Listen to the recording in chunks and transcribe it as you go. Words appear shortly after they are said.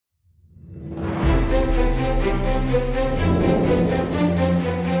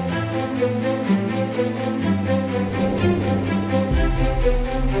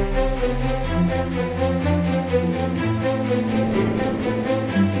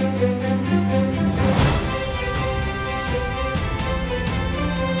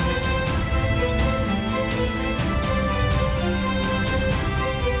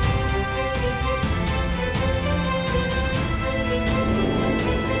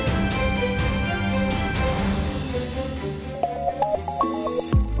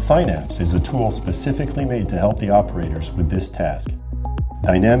SINAPS is a tool specifically made to help the operators with this task,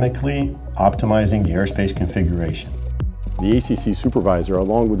 dynamically optimizing the airspace configuration. The ACC supervisor,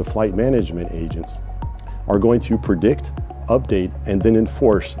 along with the flight management agents, are going to predict, update, and then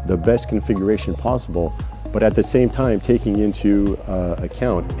enforce the best configuration possible, but at the same time taking into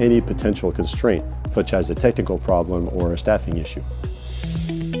account any potential constraint, such as a technical problem or a staffing issue.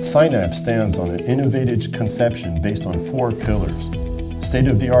 SINAPS stands on an innovative conception based on 4 pillars: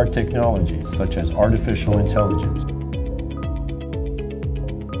 state-of-the-art technologies such as artificial intelligence,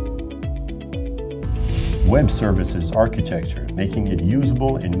 web services architecture, making it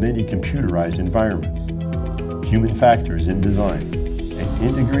usable in many computerized environments, human factors in design, an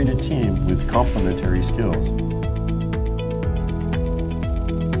integrated team with complementary skills.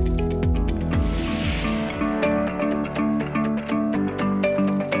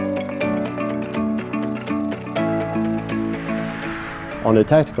 On a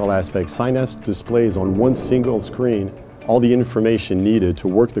tactical aspect, SINAPS displays on one single screen all the information needed to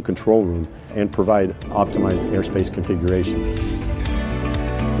work the control room and provide optimized airspace configurations.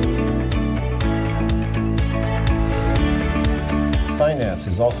 SINAPS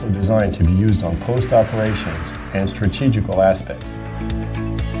is also designed to be used on post-operations and strategical aspects.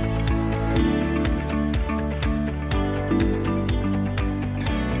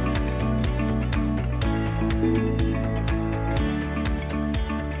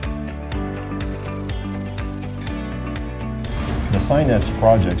 The SINAPS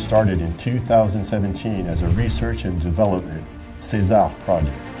project started in 2017 as a research and development SESAR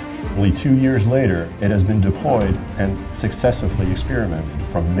project. Only 2 years later, it has been deployed and successfully experimented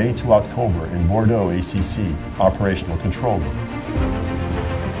from May to October in Bordeaux ACC operational control room.